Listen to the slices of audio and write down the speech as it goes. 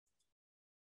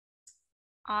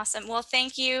Awesome. Well,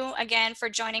 thank you again for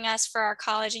joining us for our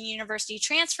college and university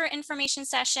transfer information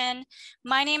session.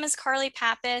 My name is Carly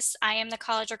Pappas. I am the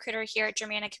college recruiter here at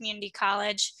Germanna Community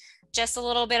College. Just a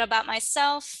little bit about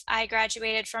myself. I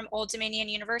graduated from Old Dominion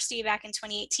University back in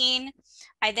 2018.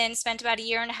 I then spent about a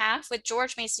year and a half with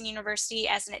George Mason University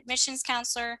as an admissions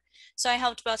counselor. So I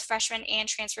helped both freshmen and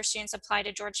transfer students apply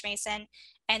to George Mason.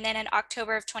 And then in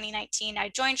October of 2019, I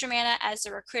joined Germanna as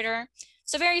a recruiter.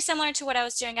 So very similar to what I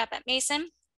was doing up at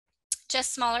Mason,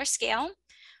 just smaller scale.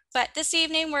 But this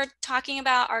evening, we're talking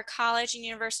about our college and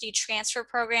university transfer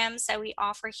programs that we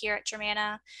offer here at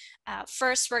Germanna.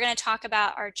 First, we're going to talk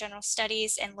about our general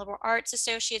studies and liberal arts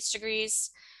associate's degrees.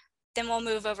 Then we'll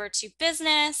move over to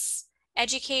business,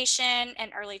 education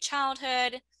and early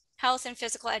childhood, health and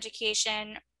physical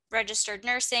education, registered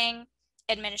nursing,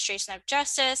 administration of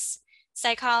justice,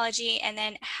 psychology, and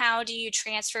then how do you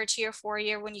transfer to your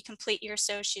 4-year when you complete your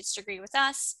associate's degree with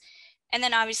us? And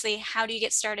then obviously, how do you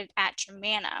get started at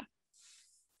Germanna?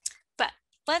 But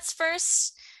let's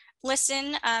first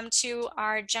listen to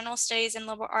our general studies and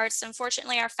liberal arts.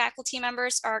 Unfortunately, our faculty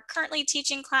members are currently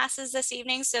teaching classes this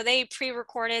evening, so they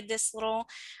pre-recorded this little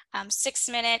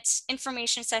 6-minute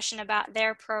information session about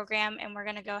their program, and we're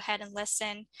going to go ahead and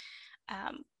listen.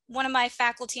 One of my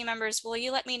faculty members, will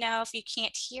you let me know if you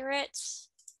can't hear it?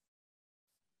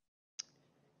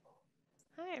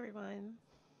 Hi, everyone.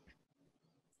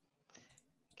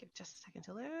 Give just a second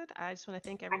to load. I just want to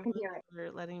thank everyone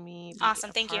for letting me be Awesome,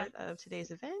 a thank you. part of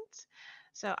today's event.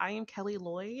 So I am Kelly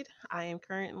Lloyd. I am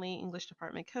currently English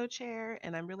Department co-chair,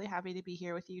 and I'm really happy to be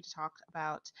here with you to talk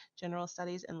about general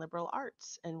studies and liberal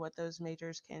arts and what those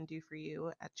majors can do for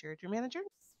you at your Germanna journey.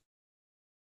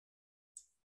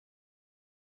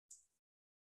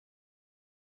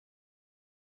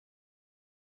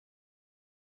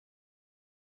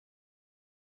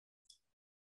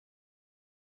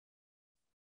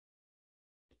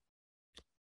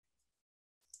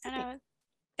 I know.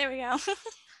 There we go.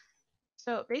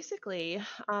 So basically,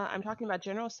 I'm talking about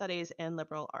general studies and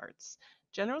liberal arts.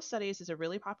 General studies is a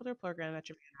really popular program at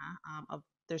Japan.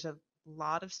 There's a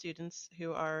lot of students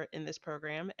who are in this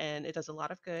program, and it does a lot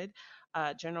of good.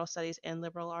 General studies and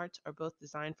liberal arts are both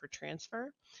designed for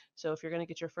transfer. So if you're going to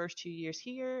get your first 2 years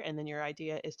here, and then your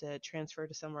idea is to transfer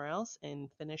to somewhere else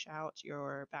and finish out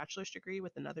your bachelor's degree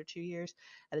with another 2 years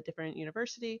at a different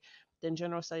university, then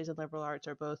general studies and liberal arts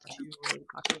are both two really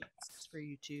popular paths for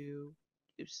you to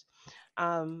use.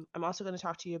 I'm also going to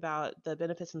talk to you about the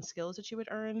benefits and skills that you would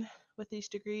earn with these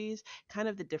degrees, kind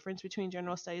of the difference between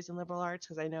general studies and liberal arts,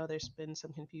 because I know there's been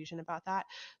some confusion about that.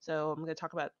 So I'm going to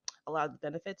talk about a lot of the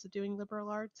benefits of doing liberal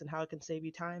arts and how it can save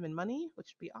you time and money,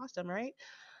 which would be awesome, right?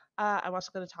 I'm also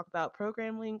going to talk about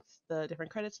program length, the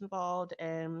different credits involved,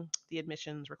 and the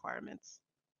admissions requirements.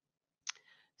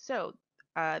 So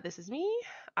this is me.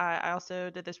 I also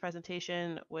did this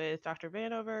presentation with Dr.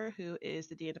 Vanover, who is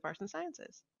the Dean of Arts and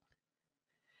Sciences.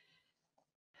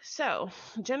 So,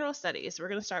 general studies, we're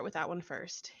going to start with that one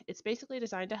first. It's basically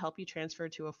designed to help you transfer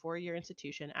to a 4-year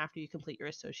institution after you complete your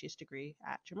associate's degree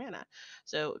at Germanna.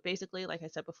 So, basically, like I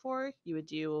said before, you would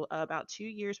do about 2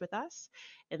 years with us,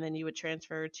 and then you would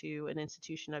transfer to an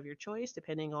institution of your choice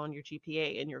depending on your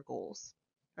GPA and your goals,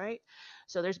 right?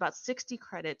 So, there's about 60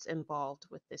 credits involved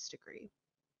with this degree.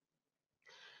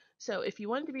 So, if you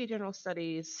want to be a general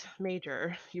studies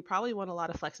major, you probably want a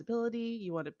lot of flexibility.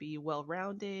 You want to be well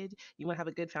rounded. You want to have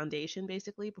a good foundation,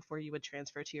 basically, before you would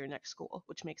transfer to your next school,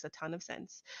 which makes a ton of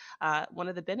sense. One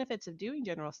of the benefits of doing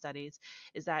general studies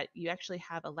is that you actually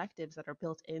have electives that are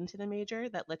built into the major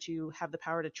that let you have the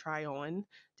power to try on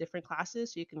different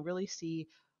classes so you can really see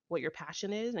what your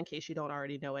passion is in case you don't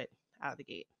already know it out of the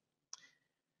gate.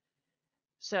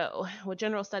 So, with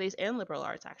general studies and liberal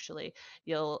arts, actually,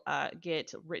 you'll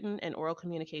get written and oral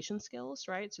communication skills,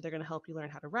 right? So, they're going to help you learn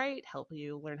how to write, help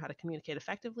you learn how to communicate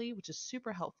effectively, which is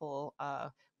super helpful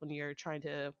when you're trying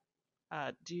to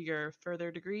do your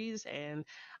further degrees and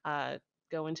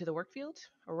go into the work field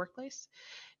or workplace.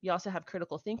 You also have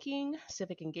critical thinking,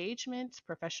 civic engagement,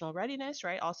 professional readiness,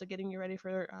 right? Also getting you ready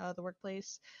for the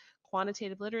workplace.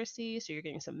 Quantitative literacy, so you're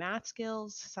getting some math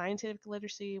skills, scientific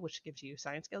literacy, which gives you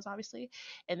science skills, obviously.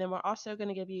 And then we're also going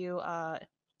to give you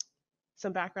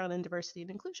some background in diversity and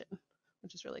inclusion,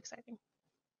 which is really exciting.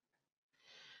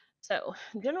 So,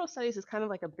 general studies is kind of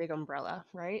like a big umbrella,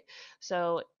 right?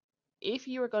 So, if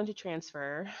you are going to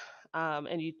transfer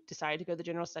and you decide to go the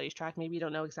general studies track, maybe you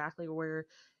don't know exactly where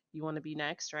you want to be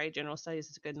next, right? General studies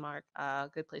is a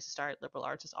good place to start. Liberal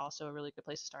arts is also a really good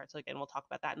place to start. So again, we'll talk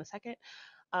about that in a second.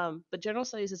 But general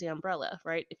studies is the umbrella,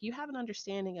 right? If you have an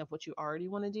understanding of what you already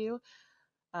want to do,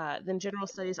 Then general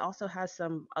studies also has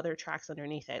some other tracks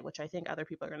underneath it, which I think other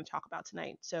people are going to talk about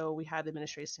tonight. So we have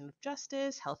administration of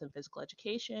justice, health and physical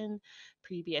education,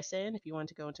 pre-BSN if you want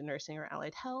to go into nursing or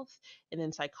allied health, and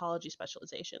then psychology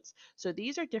specializations. So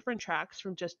these are different tracks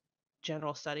from just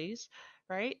general studies,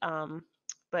 right?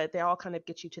 But they all kind of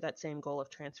get you to that same goal of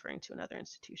transferring to another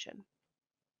institution.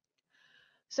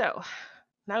 So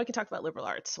now we can talk about liberal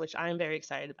arts, which I'm very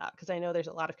excited about because I know there's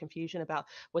a lot of confusion about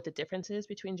what the difference is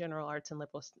between general arts and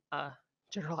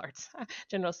general arts,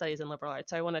 general studies and liberal arts.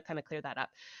 So I want to kind of clear that up.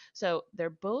 So they're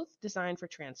both designed for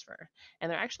transfer,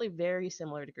 and they're actually very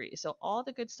similar degrees. So all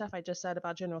the good stuff I just said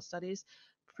about general studies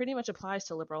pretty much applies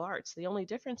to liberal arts. The only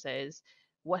difference is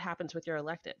what happens with your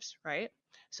electives, right?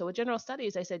 So with general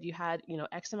studies, I said you had,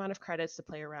 X amount of credits to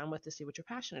play around with to see what you're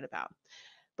passionate about.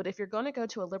 But if you're going to go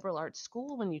to a liberal arts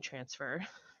school when you transfer,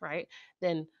 right,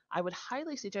 then I would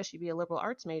highly suggest you be a liberal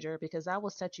arts major because that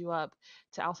will set you up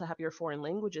to also have your foreign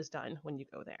languages done when you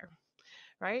go there,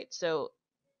 right? So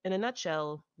in a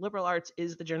nutshell, liberal arts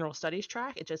is the general studies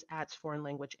track. It just adds foreign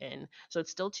language in. So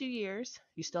it's still 2 years.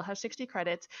 You still have 60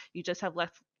 credits. You just have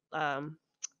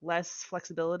less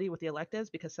flexibility with the electives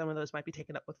because some of those might be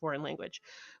taken up with foreign language,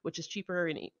 which is cheaper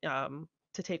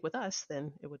to take with us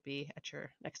than it would be at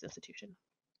your next institution.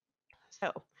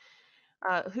 So,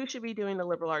 who should be doing the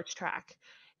liberal arts track?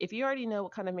 If you already know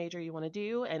what kind of major you want to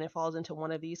do and it falls into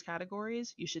one of these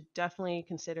categories, you should definitely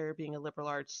consider being a liberal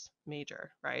arts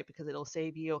major, right? Because it'll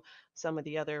save you some of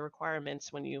the other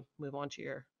requirements when you move on to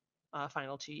your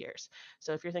final 2 years.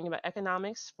 So if you're thinking about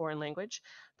economics, foreign language,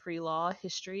 pre-law,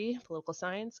 history, political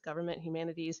science, government,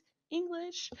 humanities,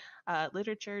 English,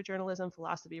 literature, journalism,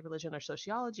 philosophy, religion, or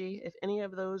sociology, if any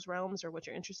of those realms are what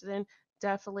you're interested in,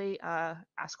 definitely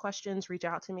ask questions, reach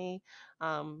out to me,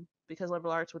 because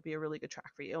liberal arts would be a really good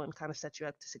track for you and kind of set you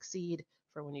up to succeed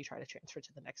for when you try to transfer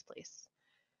to the next place.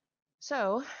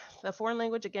 So the foreign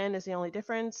language, again, is the only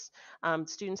difference.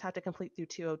 Students have to complete through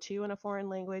 202 in a foreign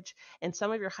language, and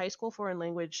some of your high school foreign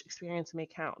language experience may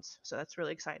count. So that's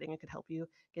really exciting. It could help you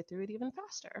get through it even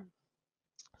faster.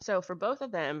 So for both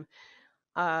of them,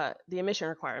 the admission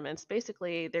requirements,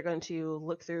 basically, they're going to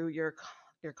look through your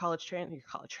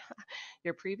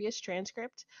your previous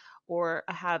transcript, or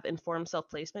have informed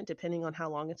self-placement depending on how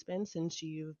long it's been since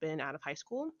you've been out of high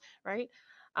school, right?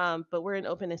 But we're an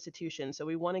open institution, so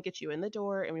we want to get you in the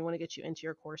door and we want to get you into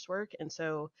your coursework, and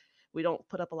so we don't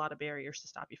put up a lot of barriers to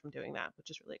stop you from doing that, which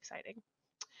is really exciting.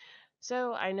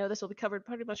 So I know this will be covered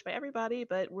pretty much by everybody,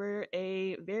 but we're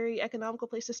a very economical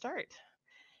place to start.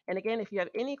 And again, if you have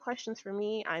any questions for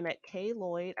me, I'm at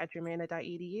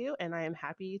kloyd@germanna.edu, and I am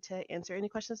happy to answer any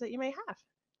questions that you may have.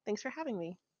 Thanks for having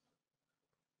me.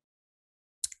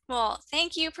 Well,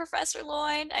 thank you, Professor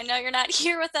Lloyd. I know you're not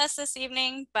here with us this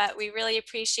evening, but we really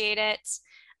appreciate it.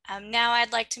 Now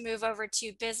I'd like to move over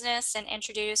to business and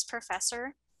introduce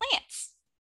Professor Lance.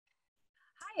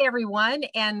 Hi, everyone,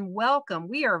 and welcome.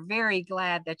 We are very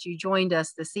glad that you joined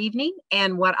us this evening.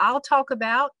 And what I'll talk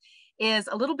about is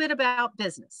a little bit about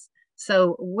business.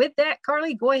 So with that,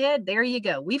 Carly, go ahead. There you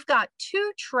go. We've got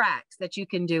 2 tracks that you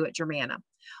can do at Germanna.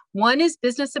 One is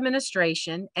business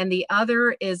administration, and the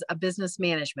other is a business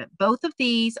management. Both of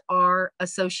these are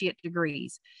associate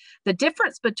degrees. The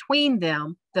difference between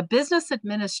them, the business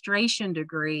administration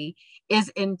degree is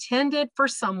intended for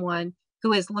someone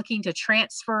who is looking to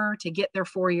transfer to get their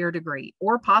 4-year degree,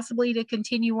 or possibly to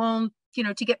continue on,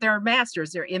 to get their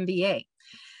master's, their MBA.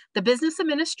 The business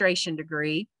administration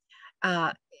degree,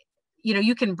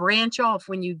 you can branch off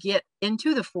when you get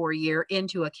into the 4-year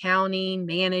into accounting,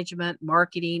 management,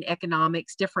 marketing,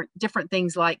 economics, different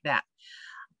things like that.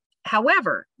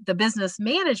 However, the business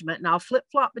management, and I'll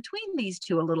flip-flop between these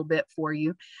two a little bit for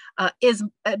you, is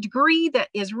a degree that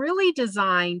is really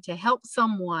designed to help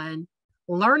someone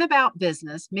learn about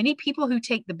business. Many people who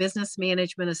take the business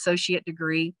management associate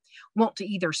degree want to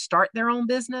either start their own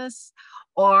business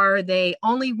or they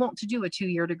only want to do a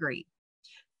 2-year degree,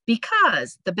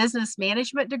 because the business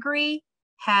management degree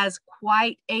has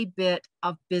quite a bit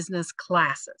of business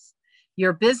classes.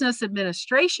 Your business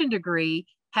administration degree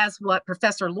has what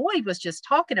Professor Lloyd was just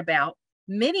talking about,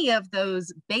 many of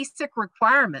those basic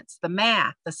requirements, the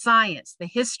math, the science, the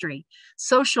history,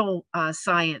 social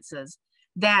sciences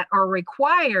that are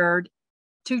required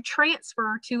to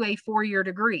transfer to a 4-year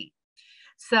degree.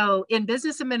 So in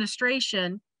business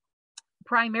administration,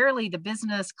 primarily the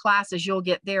business classes you'll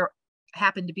get there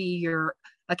happen to be your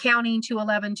accounting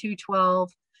 211,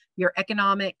 212, your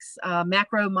economics,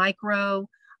 macro, micro,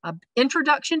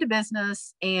 introduction to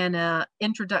business, and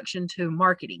introduction to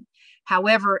marketing.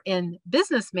 However, in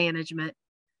business management,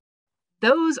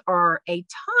 Those are a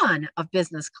ton of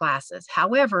business classes.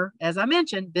 However, as I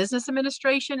mentioned, business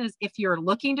administration is if you're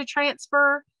looking to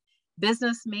transfer.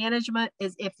 Business management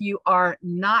is if you are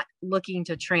not looking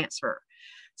to transfer.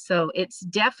 So it's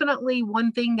definitely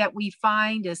one thing that we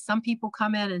find is some people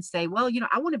come in and say, well,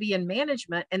 I want to be in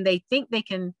management, and they think they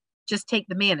can just take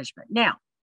the management. Now,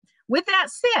 with that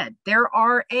said, there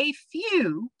are a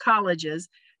few colleges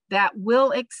that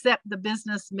will accept the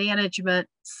business management,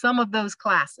 some of those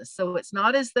classes. So it's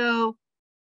not as though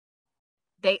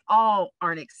they all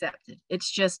aren't accepted. It's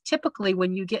just typically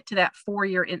when you get to that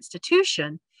 4-year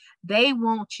institution, they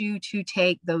want you to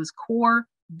take those core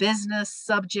business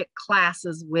subject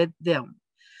classes with them.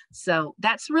 So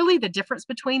that's really the difference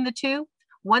between the two.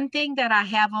 One thing that I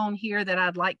have on here that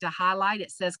I'd like to highlight, it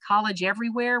says College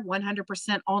Everywhere,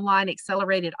 100% online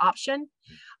accelerated option.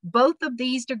 Both of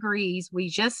these degrees, we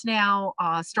just now,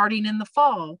 starting in the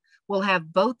fall, will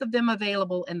have both of them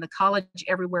available in the College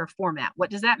Everywhere format. What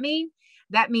does that mean?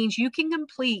 That means you can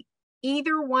complete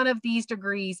either one of these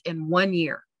degrees in 1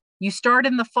 year. You start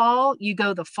in the fall, you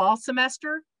go the fall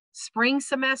semester, spring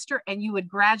semester, and you would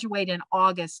graduate in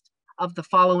August of the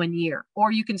following year.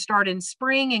 Or you can start in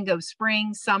spring and go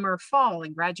spring, summer, fall,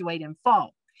 and graduate in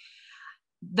fall.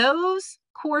 Those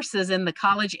courses in the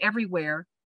College Everywhere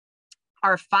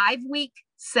are 5-week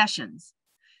sessions.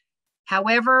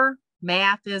 However,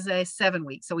 math is a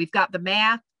 7-week. So we've got the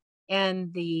math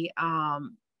and the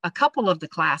a couple of the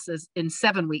classes in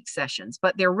 7-week sessions,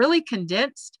 but they're really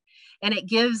condensed, and it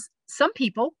gives some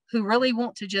people who really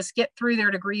want to just get through their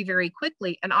degree very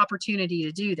quickly an opportunity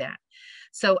to do that.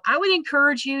 So I would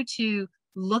encourage you to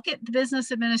look at the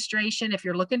business administration if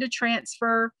you're looking to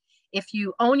transfer. If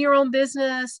you own your own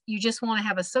business, you just want to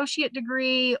have an associate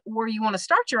degree, or you want to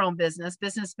start your own business,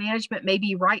 business management may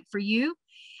be right for you.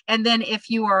 And then if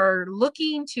you are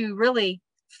looking to really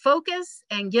focus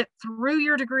and get through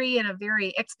your degree in a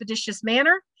very expeditious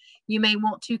manner, you may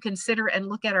want to consider and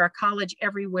look at our College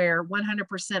Everywhere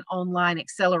 100% online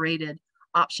accelerated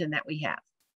option that we have.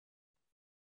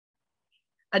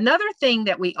 Another thing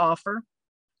that we offer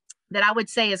that I would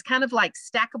say is kind of like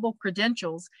stackable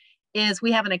credentials is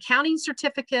we have an accounting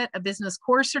certificate, a business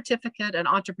course certificate, an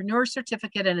entrepreneur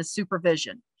certificate, and a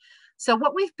supervision. So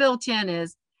what we've built in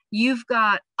is you've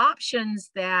got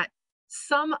options that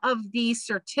some of these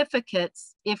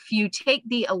certificates, if you take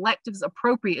the electives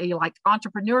appropriately, like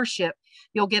entrepreneurship,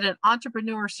 you'll get an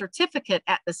entrepreneur certificate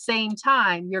at the same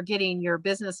time you're getting your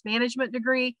business management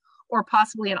degree, or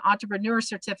possibly an entrepreneur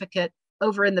certificate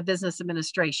over in the business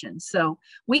administration. So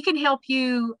we can help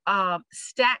you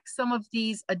stack some of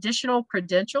these additional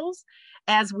credentials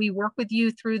as we work with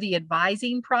you through the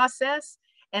advising process.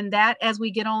 And that, as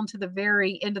we get on to the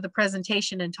very end of the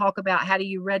presentation and talk about how do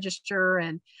you register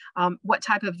and what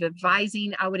type of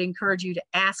advising, I would encourage you to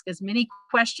ask as many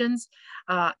questions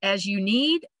as you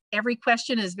need. Every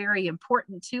question is very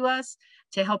important to us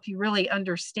to help you really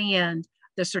understand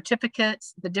the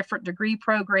certificates, the different degree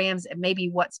programs, and maybe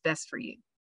what's best for you.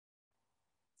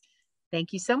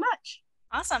 Thank you so much.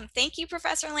 Awesome. Thank you,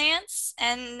 Professor Lance.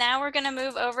 And now we're going to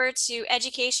move over to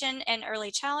education and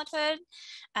early childhood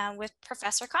with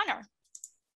Professor Connor.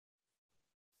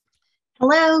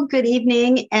 Hello, good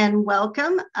evening, and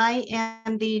welcome. I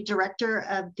am the director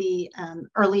of the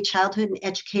early childhood and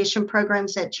education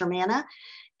programs at Germanna.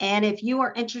 And if you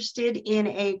are interested in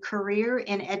a career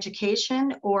in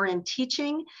education or in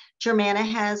teaching, Germanna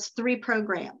has 3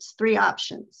 programs, 3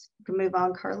 options. You can move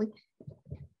on, Carly.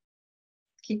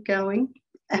 Keep going.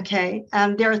 Okay,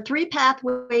 there are 3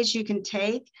 pathways you can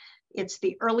take. It's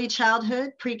the early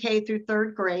childhood, pre-K through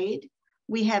 3rd grade.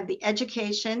 We have the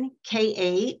education,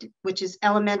 K-8, which is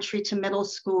elementary to middle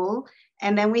school.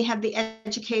 And then we have the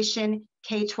education,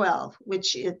 K-12,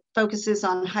 which it focuses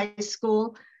on high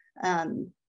school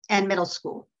and middle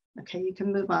school. Okay, you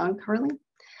can move on, Carly.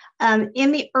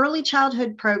 In the early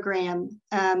childhood program,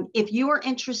 if you are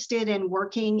interested in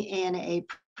working in a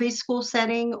preschool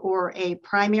setting or a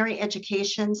primary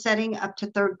education setting up to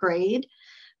 3rd grade,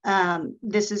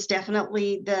 this is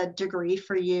definitely the degree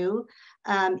for you.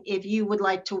 If you would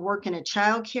like to work in a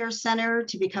child care center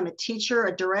to become a teacher,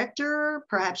 a director,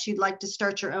 perhaps you'd like to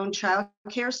start your own child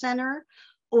care center.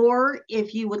 Or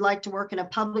if you would like to work in a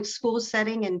public school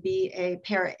setting and be a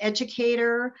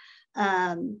paraeducator,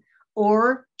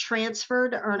 or transfer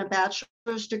to earn a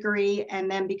bachelor's degree and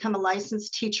then become a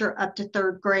licensed teacher up to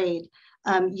 3rd grade,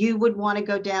 you would want to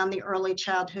go down the early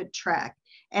childhood track.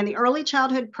 And the early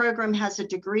childhood program has a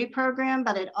degree program,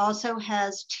 but it also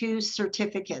has 2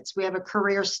 certificates. We have a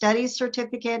career studies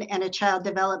certificate and a child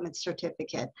development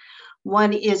certificate.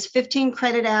 One is 15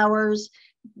 credit hours.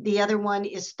 the other one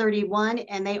is 31,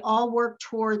 and they all work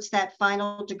towards that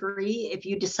final degree if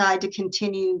you decide to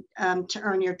continue to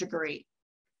earn your degree.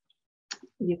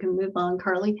 You can move on,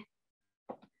 Carly.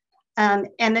 And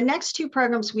the next two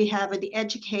programs we have are the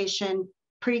education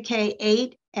pre-K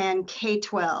 8 and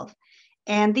K-12.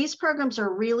 And these programs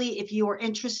are really, if you are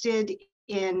interested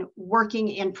in working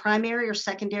in primary or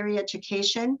secondary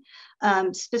education,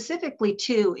 specifically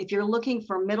too, if you're looking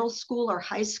for middle school or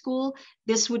high school,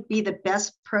 this would be the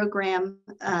best program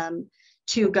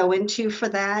to go into for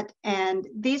that. And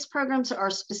these programs are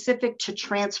specific to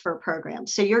transfer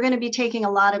programs. So you're going to be taking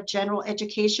a lot of general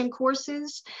education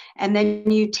courses, and then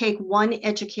you take one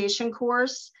education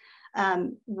course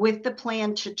with the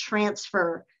plan to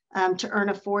transfer to earn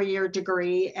a 4-year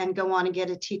degree and go on and get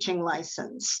a teaching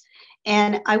license.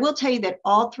 And I will tell you that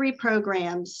all three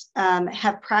programs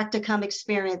have practicum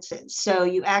experiences. So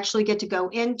you actually get to go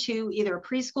into either a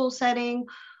preschool setting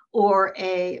or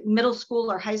a middle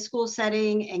school or high school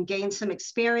setting and gain some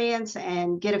experience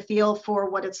and get a feel for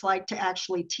what it's like to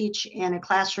actually teach in a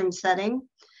classroom setting.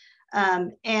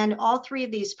 And all three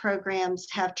of these programs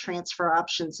have transfer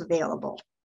options available.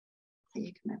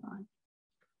 You can move on.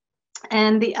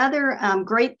 And the other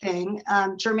great thing,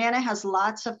 Germanna has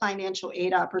lots of financial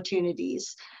aid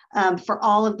opportunities for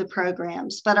all of the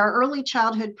programs, but our early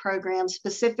childhood program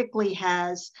specifically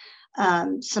has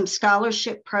some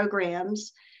scholarship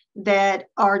programs that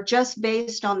are just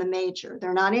based on the major.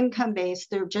 They're not income based,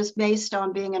 they're just based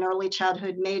on being an early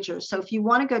childhood major. So if you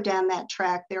want to go down that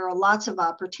track, there are lots of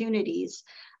opportunities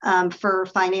for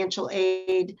financial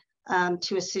aid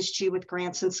to assist you with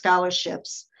grants and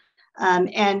scholarships.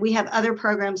 And we have other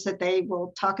programs that they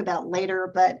will talk about later,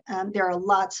 but there are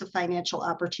lots of financial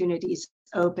opportunities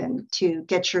open to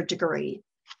get your degree.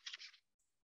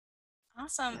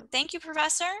 Awesome. Thank you,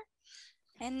 Professor.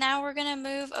 And now we're going to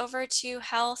move over to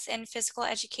health and physical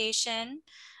education.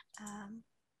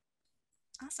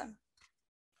 Awesome.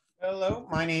 Hello,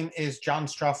 my name is John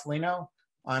Stroffolino.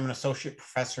 I'm an associate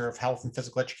professor of health and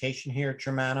physical education here at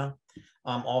Germanna.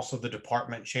 I'm also the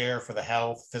department chair for the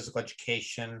health, physical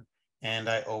education, and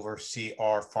I oversee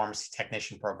our pharmacy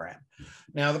technician program.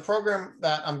 Now, the program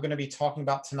that I'm going to be talking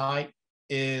about tonight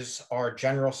is our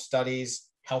general studies,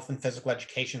 health and physical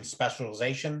education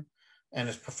specialization. And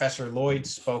as Professor Lloyd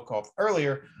spoke of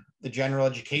earlier, the general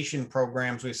education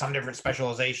programs, we have some different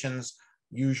specializations.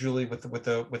 Usually with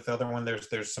the other one,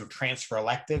 there's some transfer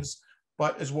electives.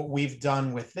 But as what we've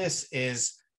done with this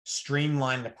is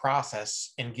streamline the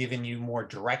process and given you more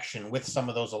direction with some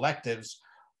of those electives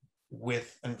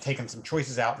and taken some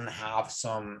choices out and have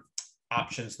some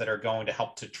options that are going to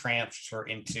help to transfer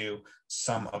into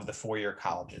some of the 4-year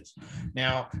colleges.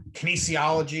 Now,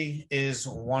 kinesiology is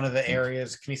one of the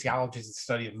areas. Kinesiology is the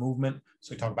study of movement.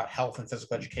 So we talk about health and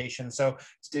physical education. So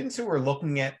students who are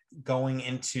looking at going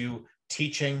into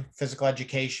teaching physical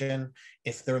education,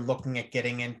 if they're looking at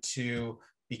getting into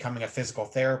becoming a physical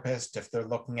therapist, if they're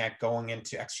looking at going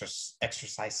into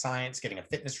exercise science, getting a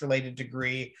fitness related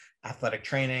degree, athletic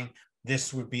training,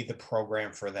 this would be the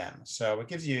program for them. So it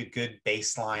gives you a good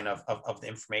baseline of the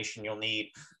information you'll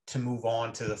need to move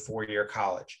on to the 4-year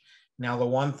college. Now, the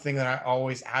one thing that I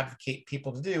always advocate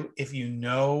people to do, if you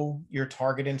know your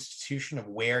target institution of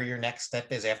where your next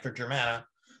step is after Germanna,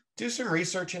 do some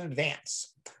research in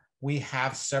advance. We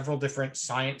have several different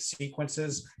science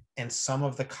sequences, and some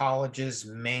of the colleges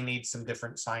may need some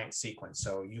different science sequence.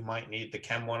 So you might need the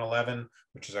Chem 111,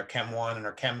 which is our Chem 1 and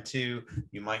our Chem 2.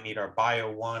 You might need our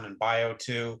Bio 1 and Bio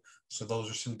 2. So those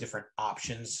are some different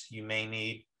options you may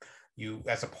need. You,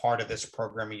 as a part of this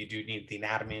program, you do need the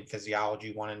anatomy and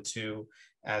physiology 1 and 2,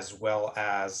 as well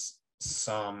as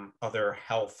some other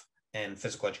health and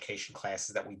physical education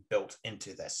classes that we built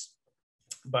into this.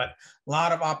 But a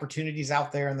lot of opportunities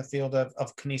out there in the field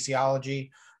of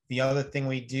kinesiology. The other thing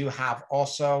we do have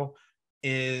also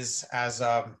is as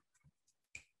I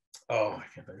can't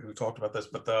remember who talked about this,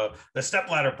 but the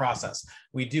stepladder process.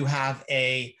 We do have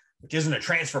which isn't a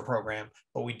transfer program,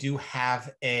 but we do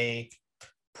have a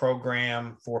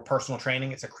program for personal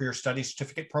training. It's a career study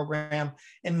certificate program,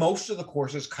 and most of the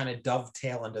courses kind of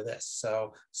dovetail into this.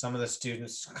 So some of the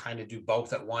students kind of do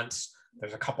both at once.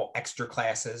 There's a couple extra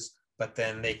classes, but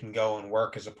then they can go and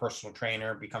work as a personal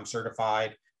trainer, become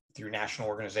certified through national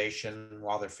organization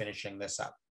while they're finishing this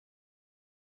up.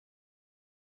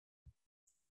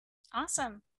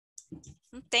 Awesome.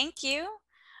 Thank you.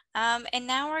 And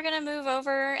now we're going to move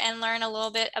over and learn a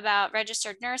little bit about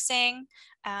registered nursing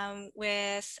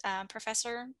with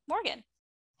Professor Morgan.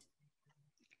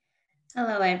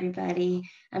 Hello, everybody.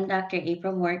 I'm Dr.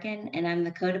 April Morgan, and I'm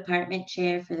the co-department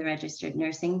chair for the Registered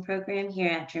Nursing Program here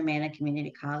at Germanna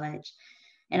Community College.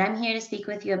 And I'm here to speak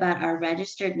with you about our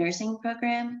registered nursing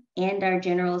program and our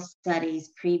general studies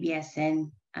pre-BSN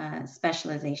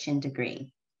specialization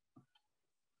degree.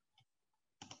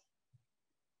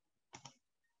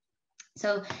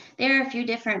 So there are a few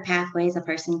different pathways a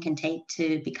person can take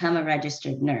to become a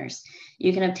registered nurse.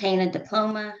 You can obtain a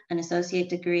diploma, an associate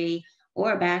degree,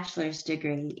 or a bachelor's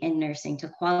degree in nursing to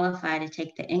qualify to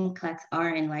take the NCLEX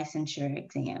RN licensure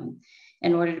exam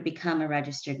in order to become a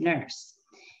registered nurse.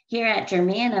 Here at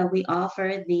Germanna, we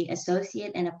offer the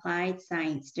Associate in Applied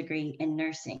Science degree in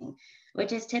nursing,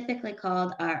 which is typically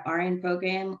called our RN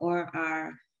program or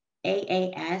our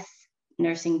AAS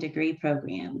nursing degree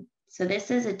program. So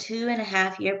this is a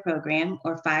 2.5-year program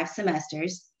or 5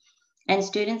 semesters, and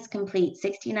students complete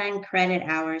 69 credit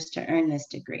hours to earn this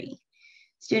degree.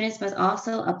 Students must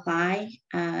also apply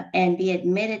and be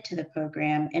admitted to the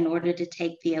program in order to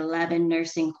take the 11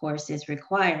 nursing courses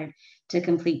required to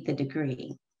complete the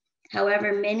degree.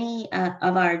 However, many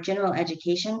of our general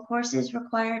education courses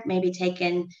required may be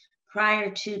taken prior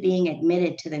to being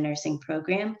admitted to the nursing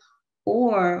program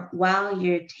or while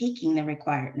you're taking the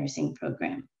required nursing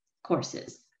program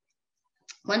courses.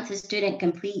 Once a student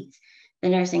completes the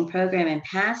nursing program and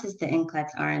passes the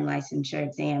NCLEX RN licensure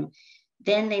exam,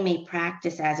 then they may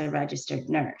practice as a registered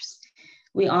nurse.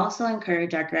 We also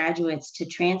encourage our graduates to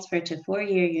transfer to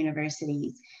 4-year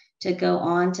universities to go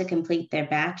on to complete their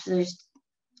Bachelor's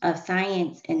of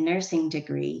Science in Nursing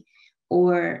degree,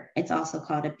 or it's also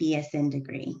called a BSN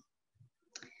degree.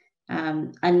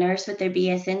 A nurse with their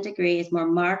BSN degree is more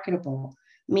marketable,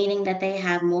 meaning that they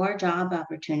have more job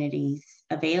opportunities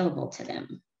available to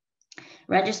them.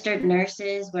 Registered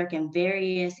nurses work in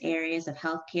various areas of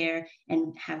healthcare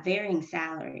and have varying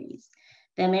salaries.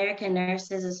 The American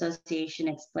Nurses Association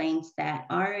explains that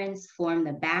RNs form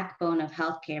the backbone of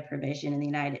healthcare provision in the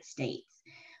United States.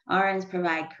 RNs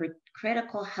provide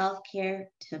critical healthcare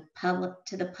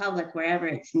to the public wherever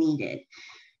it's needed.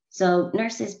 So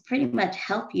nurses pretty much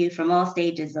help you from all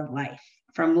stages of life,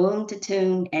 from womb to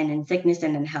tomb and in sickness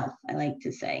and in health, I like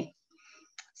to say.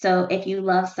 So if you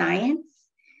love science,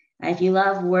 if you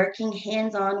love working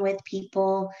hands-on with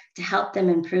people to help them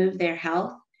improve their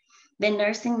health, then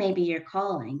nursing may be your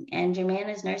calling, and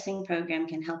Germanna's nursing program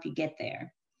can help you get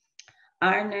there.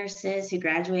 Our nurses who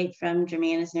graduate from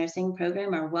Germanna's nursing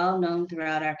program are well known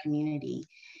throughout our community,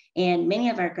 and many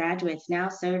of our graduates now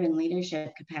serve in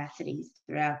leadership capacities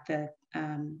throughout the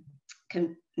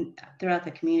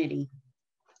community.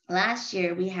 Last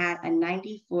year, we had a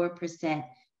 94%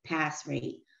 pass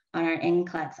rate on our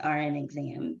NCLEX RN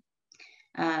exam.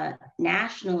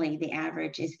 Nationally, the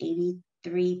average is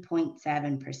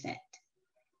 83.7%.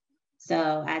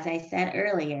 So as I said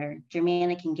earlier,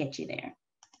 Germanna can get you there.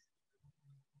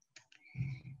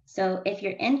 So if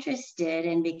you're interested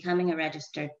in becoming a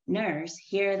registered nurse,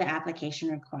 here are the application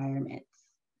requirements.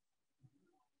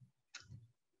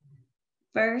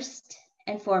 First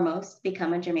and foremost,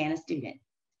 become a Germanna student,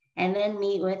 and then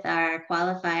meet with our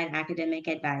qualified academic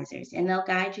advisors, and they'll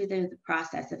guide you through the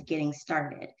process of getting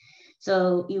started.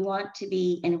 So you want to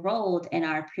be enrolled in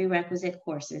our prerequisite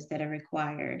courses that are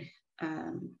required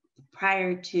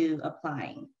prior to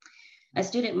applying. A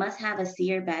student must have a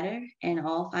C or better in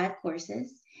all 5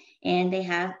 courses, and they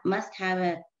must have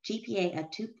a GPA of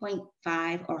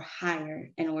 2.5 or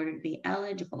higher in order to be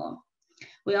eligible.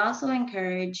 We also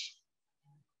encourage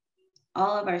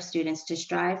all of our students to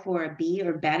strive for a B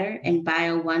or better in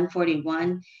Bio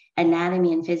 141,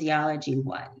 Anatomy and Physiology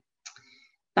 1.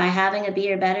 By having a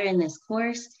B or better in this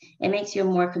course, it makes you a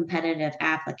more competitive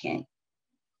applicant.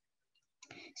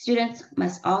 Students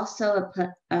must also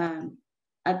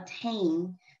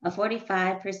obtain a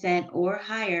 45% or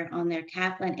higher on their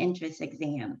Kaplan entrance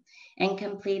exam and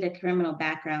complete a criminal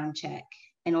background check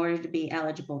in order to be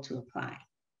eligible to apply.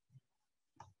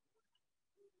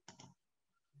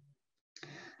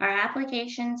 Our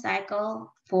application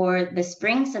cycle for the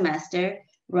spring semester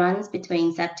runs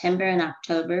between September and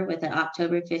October with an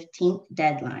October 15th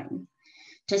deadline.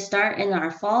 To start in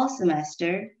our fall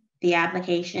semester, the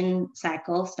application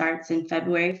cycle starts in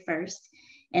February 1st,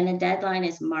 and the deadline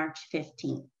is March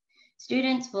 15th.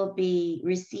 Students will be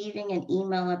receiving an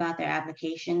email about their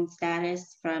application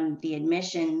status from the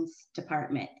admissions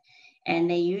department, and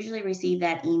they usually receive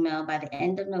that email by the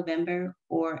end of November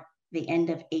or the end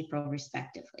of April,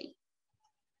 respectively.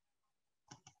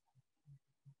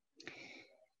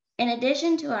 In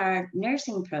addition to our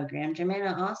nursing program,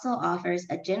 Germanna also offers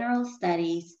a general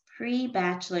studies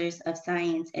pre-Bachelor's of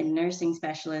Science in Nursing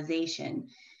specialization,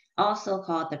 also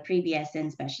called the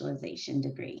pre-BSN specialization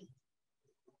degree.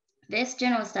 This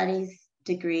general studies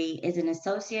degree is an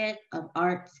Associate of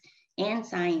Arts and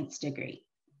Science degree.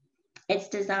 It's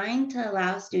designed to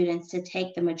allow students to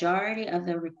take the majority of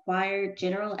the required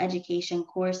general education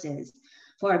courses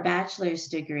for a bachelor's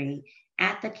degree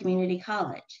at the community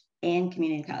college and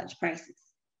community college prices,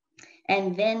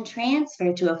 and then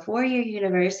transfer to a four-year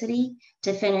university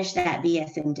to finish that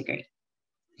BSN degree.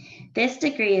 This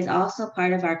degree is also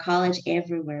part of our College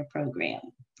Everywhere program.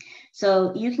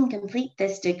 So you can complete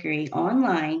this degree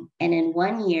online and in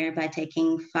 1 year by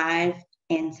taking 5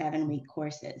 and 7-week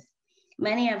courses.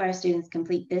 Many of our students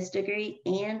complete this degree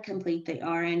and complete the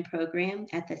RN program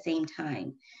at the same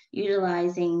time,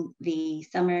 utilizing the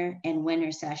summer and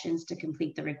winter sessions to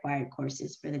complete the required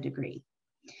courses for the degree.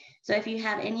 So if you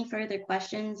have any further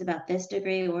questions about this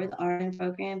degree or the RN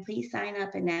program, please sign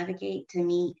up and navigate to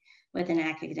meet with an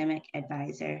academic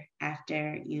advisor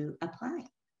after you apply.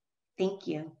 Thank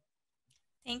you.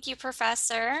 Thank you,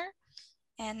 Professor.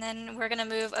 And then we're going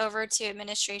to move over to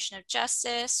Administration of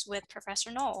Justice with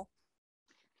Professor Knoll.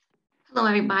 Hello,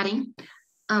 everybody.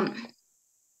 I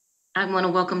want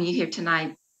to welcome you here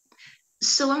tonight.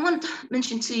 So I want to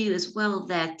mention to you as well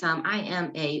that I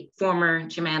am a former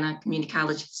Germanna Community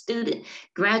College student,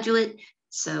 graduate.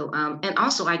 So, and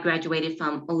also I graduated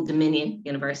from Old Dominion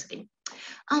University.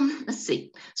 Let's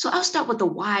see. So I'll start with the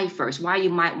why first, why you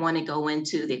might want to go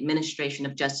into the administration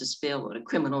of justice field or the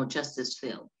criminal justice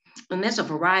field. And there's a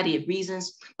variety of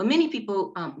reasons, but many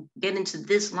people get into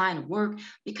this line of work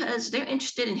because they're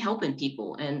interested in helping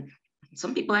people. And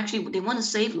some people actually, they want to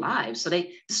save lives. So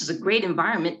this is a great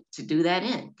environment to do that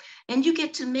in. And you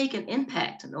get to make an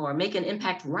impact or make an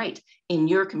impact right in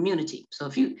your community. So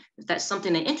if that's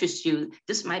something that interests you,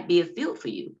 this might be a field for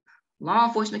you. Law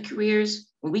enforcement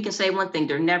careers, well, we can say one thing,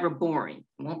 they're never boring.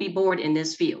 You won't be bored in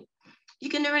this field. You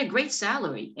can earn a great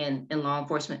salary in law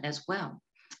enforcement as well.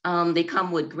 They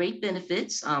come with great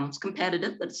benefits. It's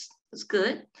competitive, but it's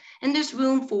good. And there's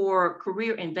room for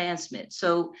career advancement.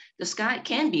 So the sky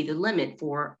can be the limit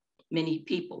for many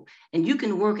people. And you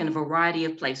can work in a variety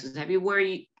of places.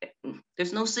 Everywhere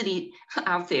there's no city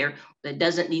out there that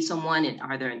doesn't need someone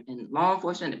either in law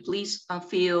enforcement, the police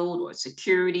field, or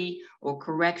security, or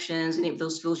corrections. Any of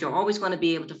those fields, you're always going to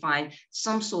be able to find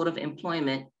some sort of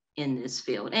employment in this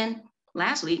field. And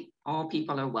lastly, all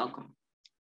people are welcome.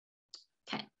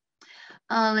 Okay,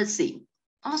 let's see.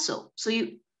 Also, so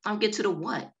I'll get to the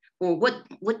what, or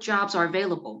what jobs are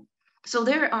available. So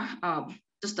there are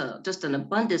just an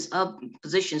abundance of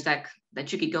positions that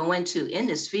you could go into in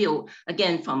this field,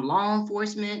 again, from law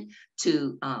enforcement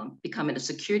to becoming a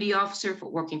security officer, for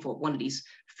working for one of these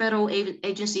federal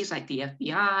agencies like the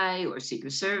FBI or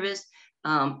Secret Service,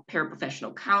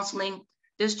 paraprofessional counseling.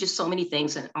 There's just so many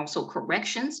things, and also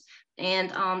corrections and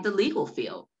the legal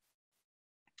field.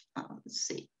 Let's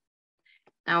see.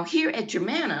 Now here at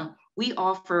Germanna, we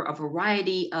offer a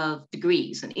variety of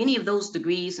degrees, and any of those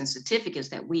degrees and certificates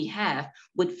that we have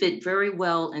would fit very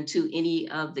well into any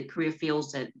of the career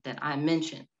fields that I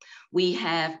mentioned. We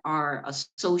have our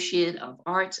Associate of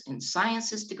Arts and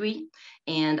Sciences degree,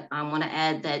 and I want to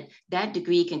add that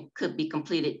degree could be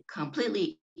completed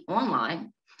completely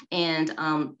online. And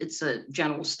it's a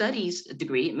general studies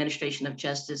degree, administration of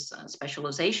justice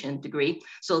specialization degree.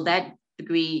 So that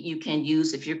degree you can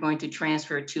use if you're going to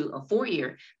transfer to a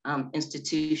four-year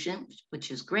institution,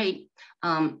 which is great.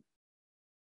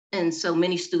 And so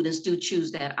many students do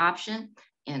choose that option.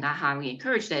 And I highly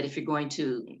encourage that if you're going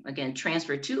to, again,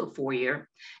 transfer to a four-year.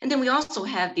 And then we also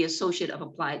have the Associate of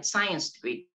Applied Science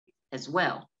degree as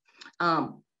well.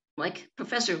 Like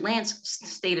Professor Lance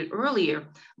stated earlier,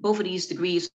 both of these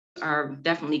degrees are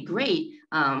definitely great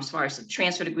as far as the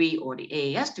transfer degree or the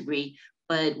AAS degree.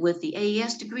 But with the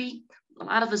AAS degree, a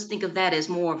lot of us think of that as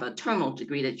more of a terminal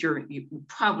degree that you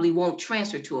probably won't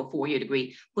transfer to a four-year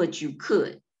degree, but you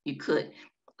could.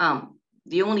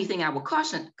 The only thing I will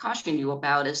caution you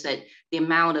about is that the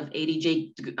amount of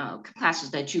ADJ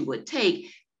classes that you would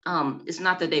take, it's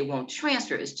not that they won't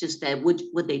transfer, it's just that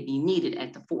would they be needed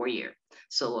at the four-year.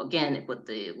 So again,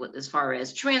 as far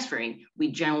as transferring,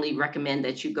 we generally recommend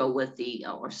that you go with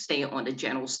or stay on the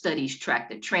general studies track,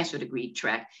 the transfer degree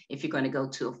track, if you're going to go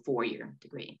to a four-year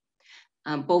degree.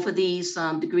 Both of these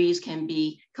degrees can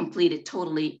be completed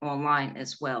totally online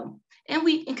as well. And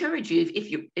we encourage you,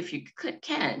 if you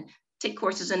can, take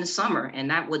courses in the summer, and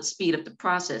that would speed up the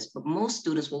process. But most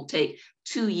students will take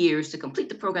 2 years to complete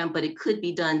the program, but it could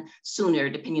be done sooner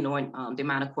depending on the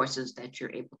amount of courses that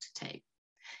you're able to take.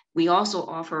 We also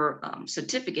offer a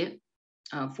certificate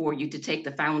for you to take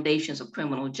the Foundations of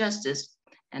Criminal Justice.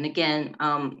 And again,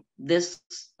 this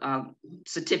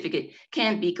certificate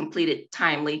can be completed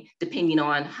timely depending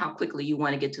on how quickly you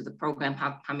want to get to the program,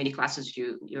 how many classes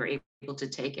you're able to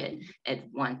take at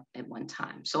one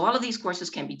time. So all of these courses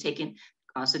can be taken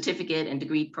certificate and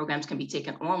degree programs can be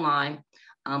taken online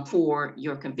for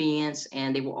your convenience,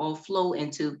 and they will all flow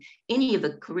into any of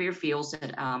the career fields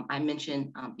that I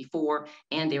mentioned before,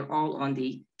 and they're all on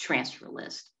the transfer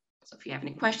list. So if you have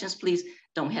any questions, please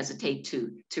don't hesitate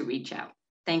to reach out.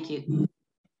 Thank you.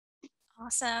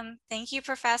 Awesome. Thank you,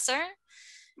 Professor.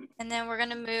 And then we're going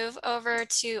to move over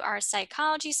to our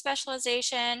psychology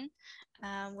specialization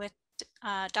with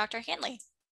Dr. Hanley.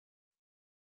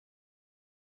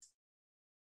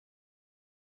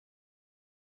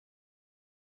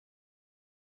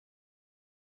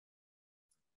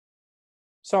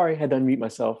 Sorry, I had to unmute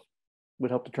myself.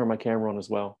 Would help to turn my camera on as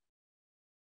well.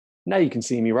 Now you can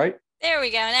see me, right? There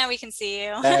we go. Now we can see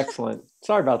you. Excellent.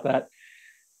 Sorry about that.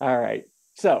 All right.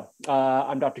 So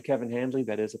I'm Dr. Kevin Handley.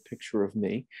 That is a picture of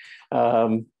me.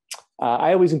 I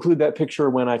always include that picture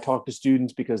when I talk to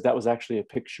students because that was actually a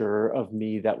picture of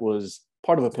me that was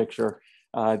part of a picture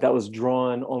that was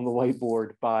drawn on the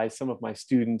whiteboard by some of my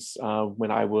students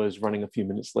when I was running a few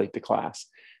minutes late to class.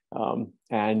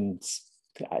 And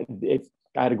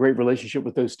I had a great relationship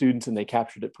with those students and they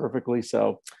captured it perfectly.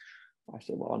 So I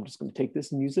said, well, I'm just going to take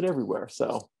this and use it everywhere.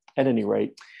 So at any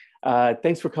rate,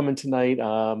 thanks for coming tonight.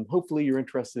 Hopefully you're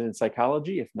interested in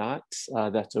psychology. If not,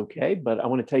 that's okay. But I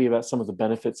want to tell you about some of the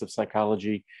benefits of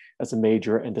psychology as a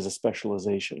major and as a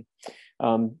specialization.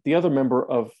 The other member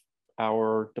of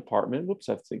our department, whoops,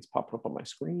 I have things popping up on my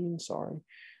screen, sorry.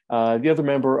 The other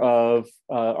member of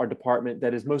our department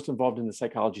that is most involved in the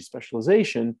psychology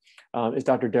specialization is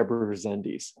Dr. Deborah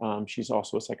Resendiz. She's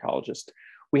also a psychologist.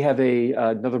 We have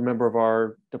another member of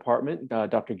our department,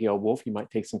 Dr. Gail Wolf. You might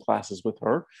take some classes with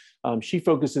her. She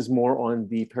focuses more on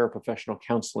the paraprofessional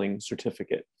counseling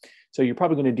certificate. So you're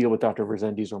probably going to deal with Dr.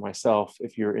 Resendiz or myself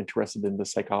if you're interested in the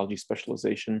psychology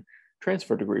specialization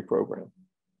transfer degree program.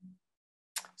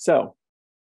 So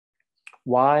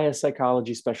why a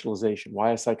psychology specialization?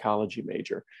 Why a psychology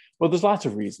major? Well, there's lots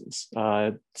of reasons.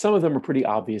 Some of them are pretty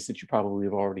obvious that you probably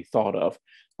have already thought of.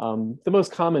 The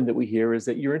most common that we hear is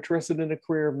that you're interested in a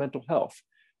career of mental health.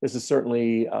 This is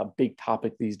certainly a big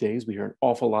topic these days. We hear an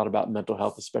awful lot about mental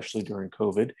health, especially during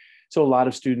COVID. So a lot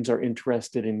of students are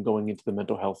interested in going into the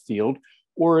mental health field,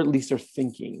 or at least are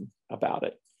thinking about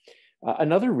it.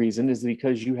 Another reason is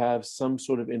because you have some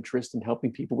sort of interest in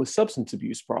helping people with substance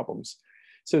abuse problems.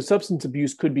 So substance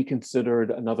abuse could be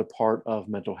considered another part of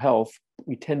mental health.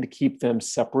 We tend to keep them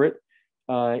separate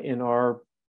in our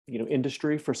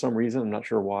industry for some reason. I'm not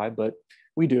sure why, but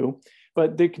we do.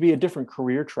 But there could be a different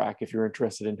career track if you're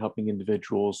interested in helping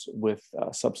individuals with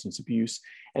substance abuse.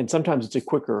 And sometimes it's a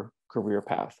quicker career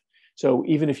path. So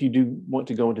even if you do want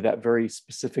to go into that very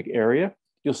specific area,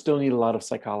 you'll still need a lot of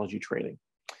psychology training.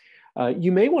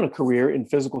 You may want a career in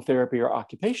physical therapy or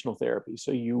occupational therapy.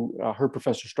 So you heard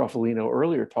Professor Stroffolino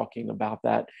earlier talking about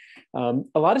that.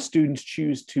 A lot of students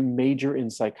choose to major in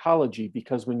psychology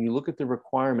because when you look at the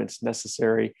requirements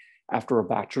necessary after a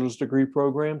bachelor's degree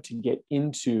program to get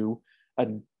into a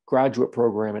graduate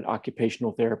program in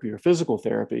occupational therapy or physical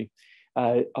therapy,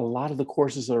 a lot of the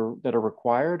courses that are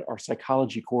required are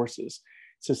psychology courses.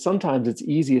 So sometimes it's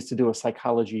easiest to do a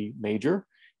psychology major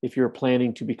if you're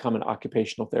planning to become an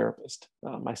occupational therapist.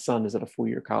 My son is at a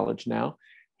four-year college now.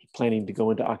 He's planning to go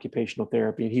into occupational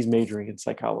therapy, and he's majoring in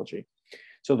psychology.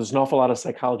 So there's an awful lot of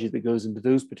psychology that goes into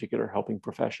those particular helping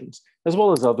professions, as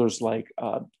well as others like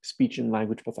speech and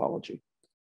language pathology.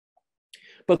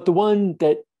 But the one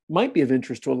that might be of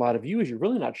interest to a lot of you is you're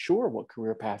really not sure what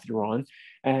career path you're on,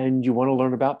 and you want to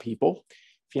learn about people.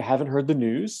 If you haven't heard the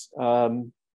news,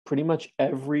 pretty much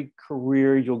every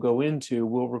career you'll go into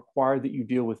will require that you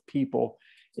deal with people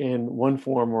in one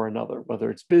form or another,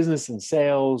 whether it's business and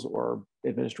sales or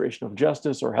administration of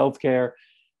justice or healthcare,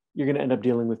 you're going to end up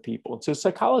dealing with people. And so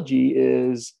psychology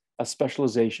is a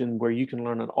specialization where you can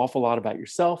learn an awful lot about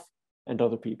yourself and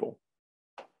other people.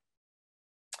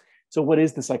 So what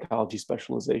is the psychology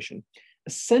specialization?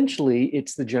 Essentially,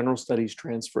 it's the general studies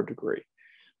transfer degree.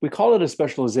 We call it a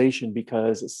specialization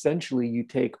because essentially you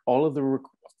take all of the,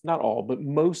 not all, but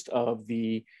most of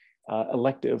the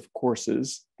elective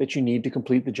courses that you need to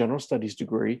complete the general studies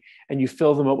degree, and you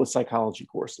fill them up with psychology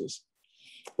courses.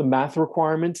 The math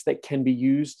requirements that can be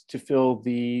used to fill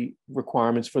the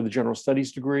requirements for the general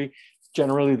studies degree,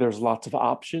 generally there's lots of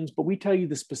options, but we tell you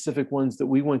the specific ones that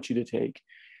we want you to take.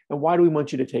 And why do we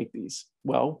want you to take these?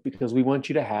 Well, because we want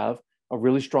you to have a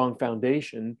really strong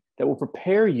foundation that will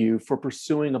prepare you for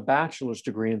pursuing a bachelor's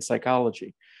degree in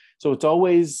psychology. So it's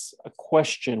always a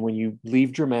question when you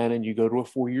leave Germanna and you go to a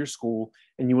four-year school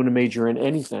and you want to major in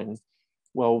anything.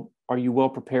 Well, are you well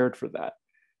prepared for that?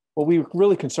 Well, we were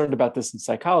really concerned about this in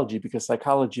psychology because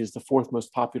psychology is the fourth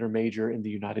most popular major in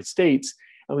the United States.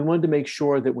 And we wanted to make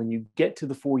sure that when you get to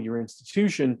the four-year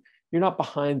institution, you're not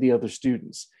behind the other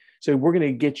students. So we're going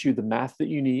to get you the math that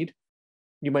you need.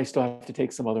 You might still have to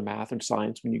take some other math and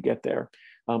science when you get there.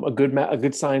 A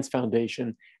good science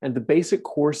foundation, and the basic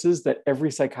courses that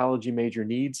every psychology major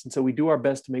needs. And so we do our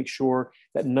best to make sure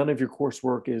that none of your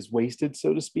coursework is wasted,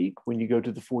 so to speak, when you go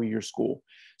to the four-year school.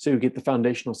 So you get the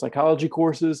foundational psychology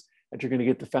courses, and you're going to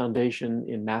get the foundation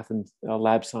in math and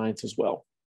lab science as well.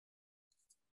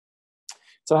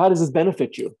 So how does this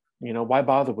benefit you? You know, why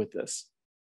bother with this?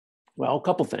 Well, a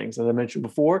couple things. As I mentioned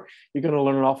before, you're going to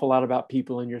learn an awful lot about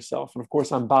people and yourself. And of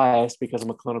course, I'm biased because I'm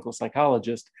a clinical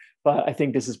psychologist, but I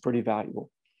think this is pretty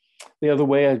valuable. The other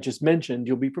way I just mentioned,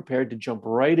 you'll be prepared to jump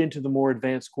right into the more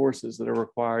advanced courses that are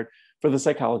required for the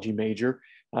psychology major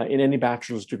in any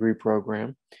bachelor's degree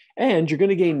program. And you're going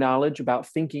to gain knowledge about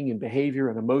thinking and behavior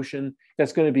and emotion.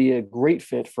 That's going to be a great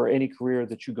fit for any career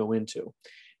that you go into.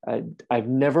 I've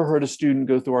never heard a student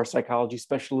go through our psychology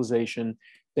specialization,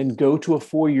 then go to a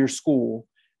four-year school,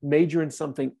 major in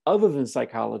something other than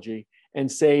psychology,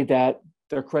 and say that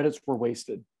their credits were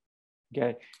wasted.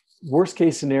 Okay. Worst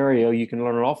case scenario, you can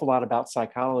learn an awful lot about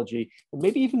psychology, and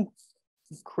maybe even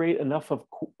create enough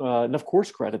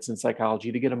course credits in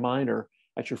psychology to get a minor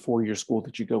at your four-year school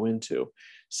that you go into.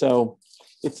 So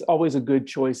it's always a good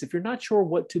choice. If you're not sure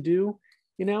what to do,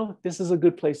 you know, this is a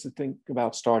good place to think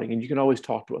about starting, and you can always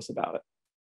talk to us about it.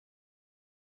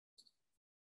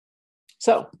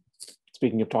 So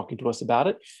speaking of talking to us about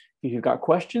it, if you've got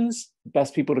questions,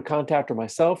 best people to contact are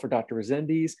myself or Dr.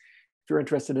 Rezendes. If you're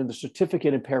interested in the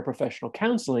certificate in paraprofessional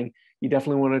counseling, you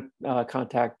definitely want to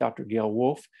contact Dr. Gail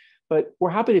Wolf. But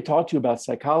we're happy to talk to you about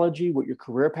psychology, what your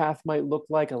career path might look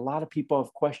like. A lot of people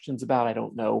have questions about, I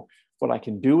don't know what I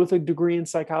can do with a degree in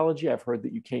psychology. I've heard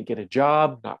that you can't get a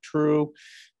job. Not true.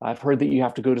 I've heard that you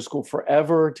have to go to school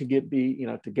forever to get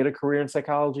a career in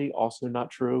psychology. Also not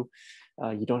true.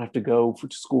 You don't have to go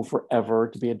to school forever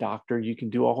to be a doctor. You can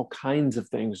do all kinds of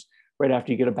things right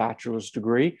after you get a bachelor's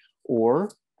degree,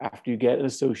 or after you get an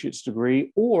associate's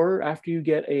degree, or after you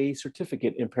get a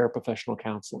certificate in paraprofessional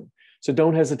counseling. So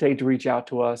don't hesitate to reach out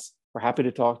to us. We're happy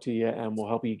to talk to you, and we'll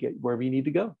help you get wherever you need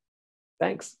to go.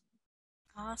 Thanks.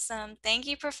 Awesome. Thank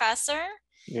you, Professor.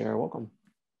 You're welcome.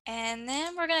 And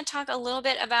then we're going to talk a little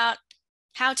bit about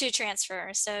how to transfer.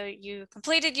 So you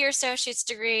completed your associate's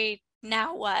degree.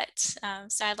 Now what?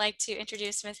 So I'd like to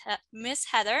introduce Miss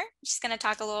Heather. She's going to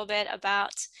talk a little bit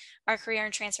about our career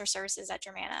and transfer services at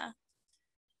Germanna.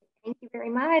 Thank you very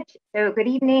much. So good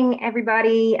evening,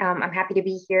 everybody. I'm happy to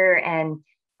be here and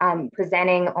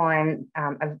presenting on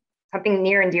something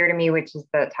near and dear to me, which is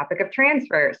the topic of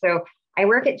transfer. So I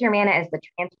work at Germanna as the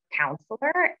transfer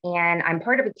counselor, and I'm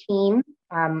part of a team.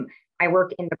 I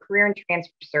work in the Career and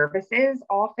Transfer Services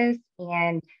office,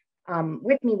 and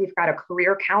with me, we've got a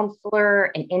career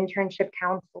counselor, an internship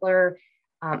counselor,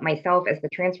 myself as the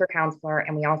transfer counselor,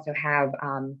 and we also have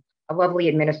a lovely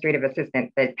administrative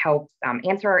assistant that helps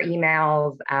answer our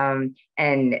emails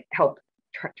and help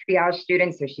triage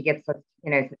students so she gets them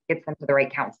to the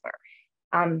right counselor.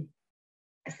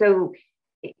 So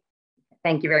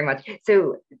thank you very much.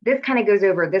 So this kind of goes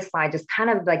over this slide, just kind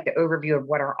of like the overview of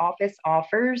what our office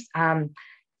offers.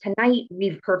 Tonight,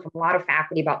 we've heard from a lot of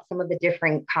faculty about some of the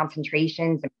different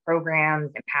concentrations and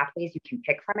programs and pathways you can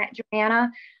pick from at Germanna.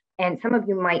 And some of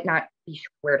you might not be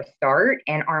sure where to start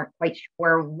and aren't quite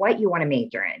sure what you want to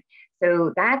major in.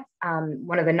 So that's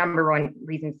one of the number one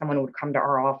reasons someone would come to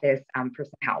our office for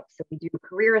some help. So we do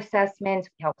career assessments,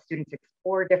 we help students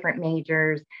explore different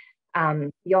majors.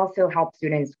 We also help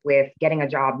students with getting a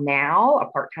job now,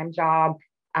 a part-time job,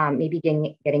 maybe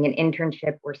getting an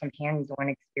internship or some hands-on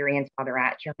experience while they're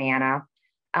at Germanna.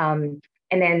 And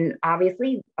then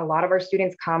obviously a lot of our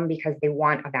students come because they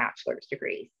want a bachelor's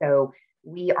degree. So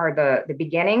we are the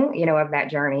beginning, of that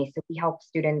journey. So we help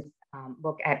students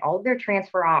look at all of their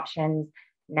transfer options,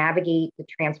 navigate the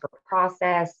transfer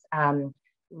process,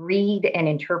 read and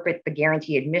interpret the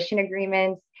guarantee admission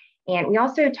agreements. And we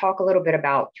also talk a little bit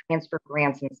about transfer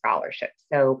grants and scholarships.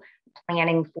 So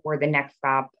planning for the next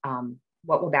stop,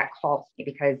 what will that cost you?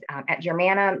 Because at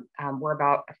Germanna, we're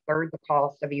about a third the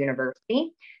cost of a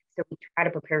university. So we try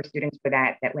to prepare students for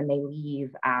that when they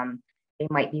leave, they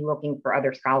might be looking for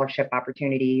other scholarship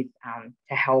opportunities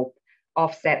to help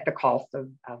offset the cost of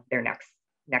their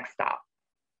next stop.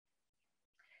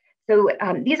 So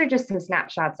these are just some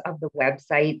snapshots of the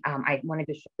website. I wanted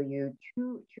to show you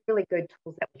two really good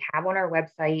tools that we have on our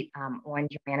website, on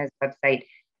Germanna's website.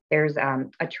 There's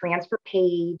a transfer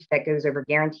page that goes over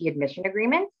guarantee admission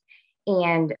agreements.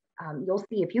 And you'll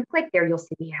see, if you click there, you'll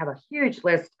see we have a huge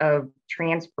list of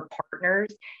transfer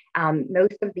partners.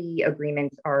 Most of the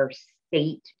agreements are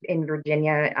state in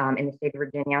Virginia, in the state of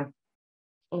Virginia.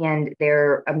 And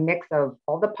they're a mix of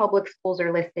all the public schools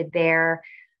are listed there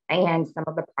and some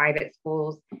of the private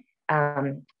schools.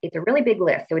 It's a really big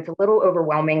list. So it's a little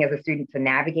overwhelming as a student to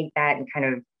navigate that and kind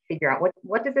of figure out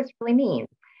what does this really mean?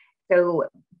 So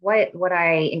what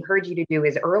I encourage you to do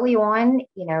is early on,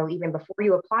 even before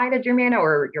you apply to Germanna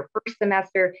or your first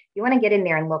semester, you want to get in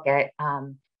there and look at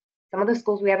some of the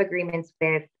schools we have agreements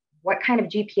with. What kind of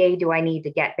GPA do I need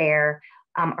to get there?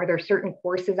 Are there certain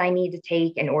courses I need to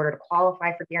take in order to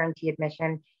qualify for guarantee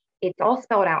admission? It's all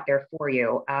spelled out there for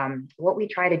you. What we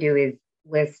try to do is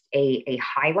list a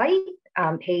highlight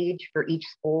page for each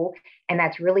school, and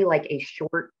that's really like a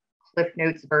short Cliff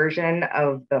Notes version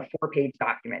of the 4-page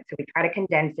document. So we try to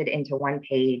condense it into one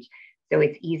page so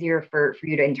it's easier for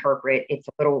you to interpret. It's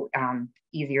a little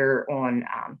easier on,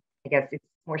 I guess it's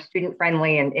more student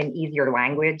friendly and easier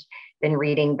language than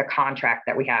reading the contract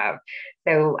that we have.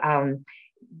 So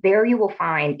there you will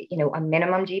find, a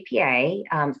minimum GPA.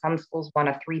 Some schools want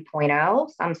a 3.0,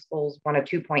 some schools want a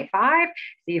 2.5. So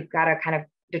you've got to kind of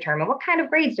determine what kind of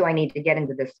grades do I need to get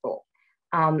into this school.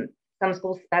 Some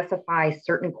schools specify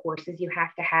certain courses you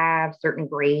have to have, certain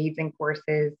grades and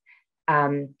courses.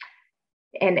 And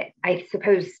I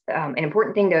suppose an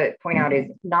important thing to point out is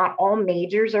not all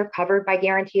majors are covered by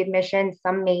guarantee admission.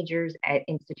 Some majors at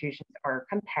institutions are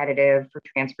competitive for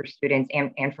transfer students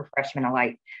and for freshmen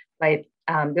alike. But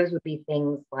those would be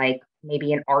things like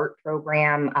maybe an art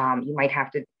program. You might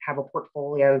have to have a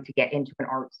portfolio to get into an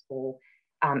art school,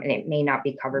 and it may not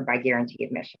be covered by guarantee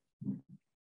admission.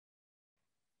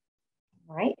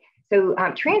 All right. So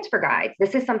transfer guides,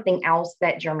 this is something else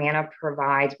that Germanna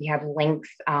provides. We have links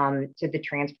to the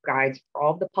transfer guides for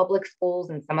all the public schools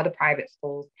and some of the private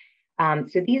schools.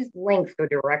 So these links go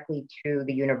directly to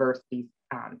the university's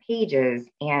pages,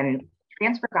 and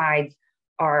transfer guides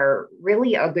are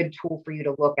really a good tool for you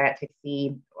to look at to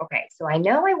see, okay, so I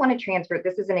know I want to transfer.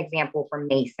 This is an example from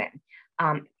Mason,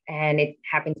 and it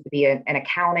happens to be an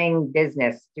accounting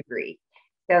business degree.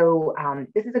 So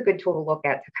this is a good tool to look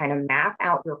at to kind of map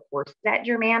out your courses at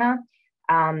Germanna.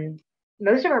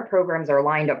 Most of our programs are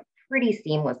lined up pretty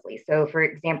seamlessly. So for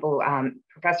example,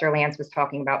 Professor Lance was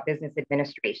talking about business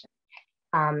administration.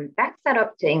 That's set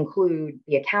up to include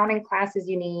the accounting classes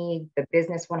you need, the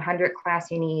business 100 class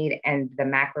you need, and the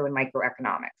macro and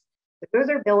microeconomics. So those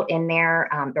are built in there.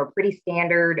 They're pretty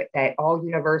standard that all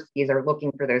universities are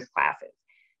looking for those classes.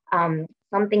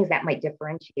 Some things that might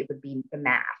differentiate would be the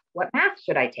math. What math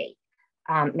should I take?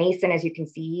 Mason, as you can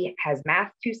see, has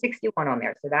Math 261 on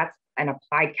there. So that's an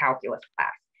applied calculus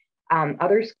class.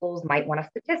 Other schools might want a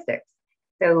statistics.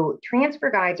 So transfer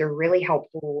guides are really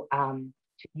helpful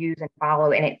to use and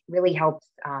follow, and it really helps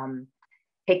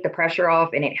take the pressure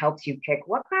off, and it helps you pick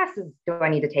what classes do I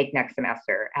need to take next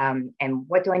semester, and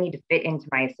what do I need to fit into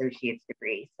my associate's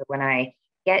degree. So when I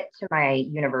get to my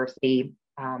university,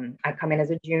 I come in as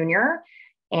a junior,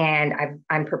 and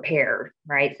I'm prepared,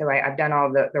 right? So I've done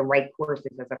all the right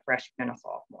courses as a freshman and a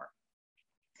sophomore.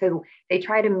 So they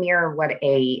try to mirror what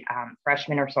a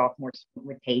freshman or sophomore student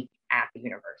would take at the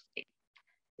university,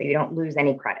 so you don't lose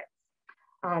any credits.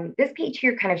 This page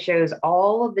here kind of shows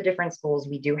all of the different schools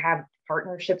we do have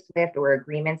partnerships with or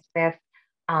agreements with.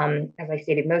 As I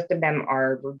stated, most of them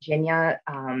are Virginia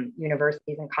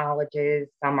universities and colleges.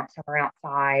 Some are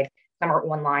outside, some are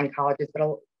online colleges, but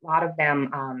a lot of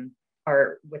them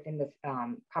are within the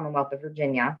Commonwealth of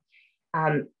Virginia.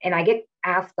 And I get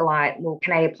asked a lot, well,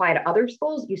 can I apply to other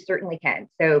schools? You certainly can.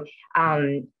 So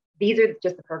these are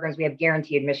just the programs we have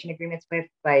guarantee admission agreements with,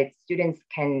 but students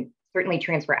can certainly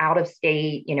transfer out of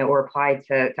state, or apply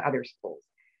to other schools.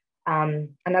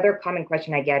 Another common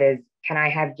question I get is, can I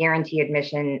have guarantee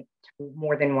admission to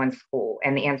more than one school?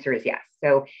 And the answer is yes.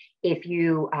 So if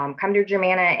you come to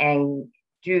Germanna and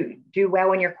do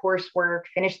well in your coursework,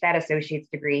 finish that associate's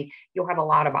degree, you'll have a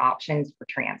lot of options for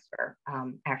transfer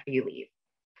after you leave.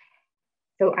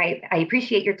 So I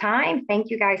appreciate your time. Thank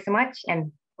you guys so much.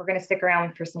 And we're going to stick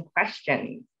around for some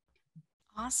questions.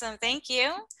 Awesome. Thank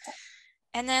you.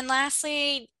 And then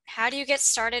lastly, how do you get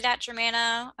started at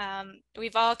Germanna?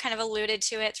 We've all kind of alluded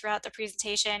to it throughout the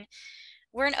presentation.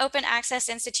 We're an open access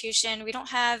institution. We don't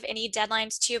have any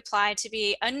deadlines to apply to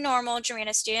be a normal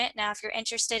Germanna student. Now, if you're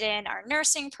interested in our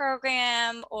nursing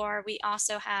program, or we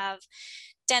also have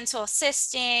dental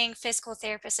assisting, physical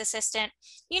therapist assistant,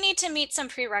 you need to meet some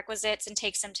prerequisites and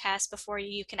take some tests before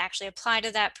you can actually apply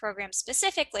to that program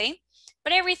specifically.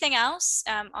 But everything else,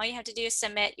 all you have to do is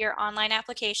submit your online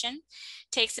application.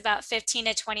 It takes about 15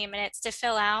 to 20 minutes to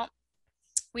fill out.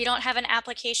 We don't have an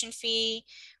application fee.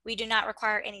 We do not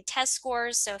require any test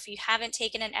scores. So if you haven't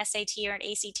taken an SAT or an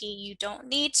ACT, you don't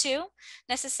need to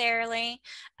necessarily.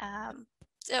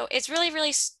 So it's really,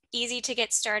 really easy to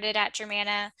get started at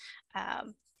Germanna.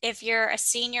 If you're a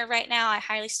senior right now, I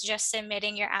highly suggest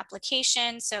submitting your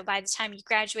application. So by the time you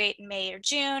graduate in May or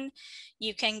June,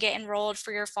 you can get enrolled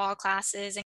for your fall classes